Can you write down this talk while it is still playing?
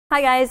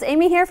Hi guys,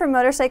 Amy here from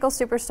Motorcycle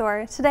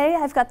Superstore. Today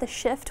I've got the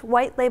Shift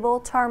White Label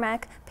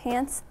Tarmac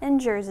pants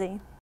and jersey.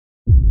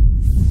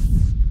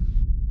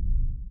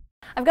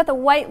 I've got the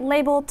White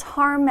Label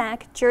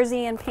Tarmac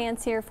jersey and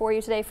pants here for you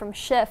today from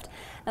Shift.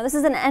 Now this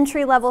is an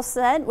entry-level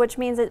set, which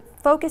means it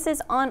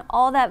focuses on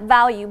all that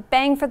value,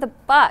 bang for the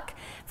buck,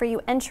 for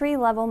you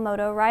entry-level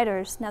moto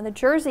riders. Now the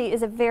jersey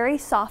is a very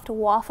soft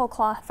waffle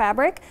cloth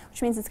fabric,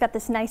 which means it's got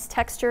this nice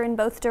texture in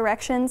both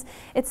directions.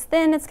 It's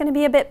thin, it's going to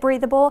be a bit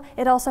breathable.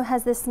 It also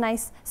has this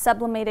nice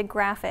sublimated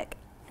graphic.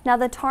 Now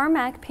the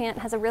Tarmac pant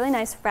has a really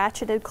nice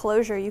ratcheted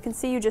closure. You can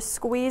see you just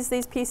squeeze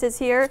these pieces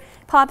here,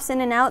 pops in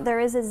and out. There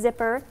is a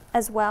zipper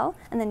as well,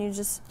 and then you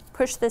just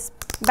push this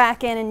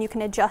back in and you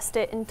can adjust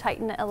it and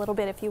tighten it a little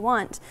bit if you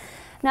want.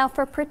 Now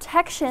for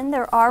protection,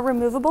 there are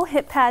removable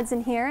hip pads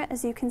in here,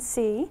 as you can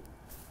see.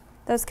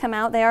 Those come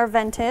out, they are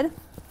vented.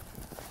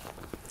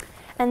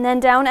 And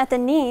then down at the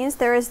knees,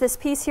 there is this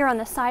piece here on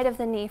the side of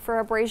the knee for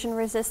abrasion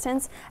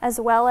resistance, as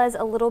well as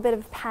a little bit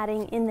of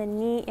padding in the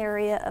knee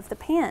area of the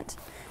pant.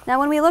 Now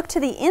when we look to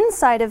the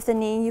inside of the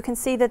knee, you can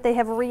see that they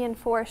have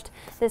reinforced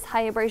this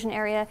high abrasion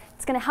area.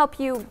 It's going to help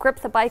you grip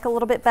the bike a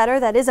little bit better.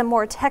 That is a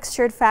more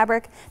textured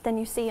fabric than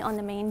you see on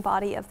the main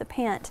body of the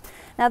pant.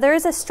 Now there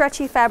is a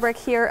stretchy fabric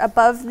here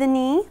above the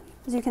knee.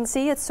 As you can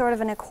see, it's sort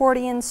of an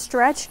accordion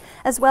stretch,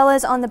 as well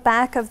as on the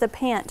back of the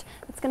pant.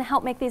 It's going to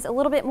help make these a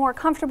little bit more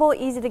comfortable,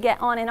 easy to get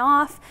on and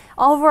off.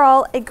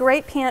 Overall, a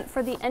great pant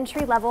for the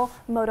entry-level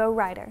moto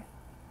rider.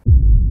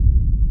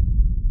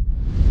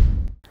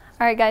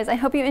 Alright guys, I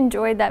hope you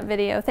enjoyed that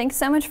video. Thanks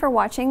so much for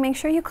watching. Make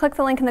sure you click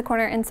the link in the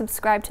corner and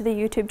subscribe to the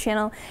YouTube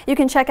channel. You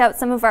can check out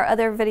some of our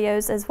other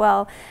videos as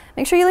well.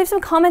 Make sure you leave some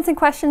comments and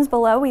questions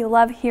below. We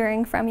love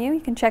hearing from you.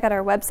 You can check out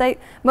our website,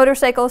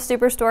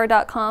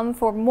 motorcyclesuperstore.com,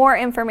 for more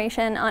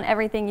information on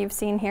everything you've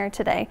seen here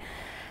today.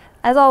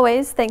 As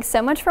always, thanks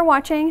so much for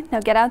watching. Now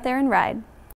get out there and ride.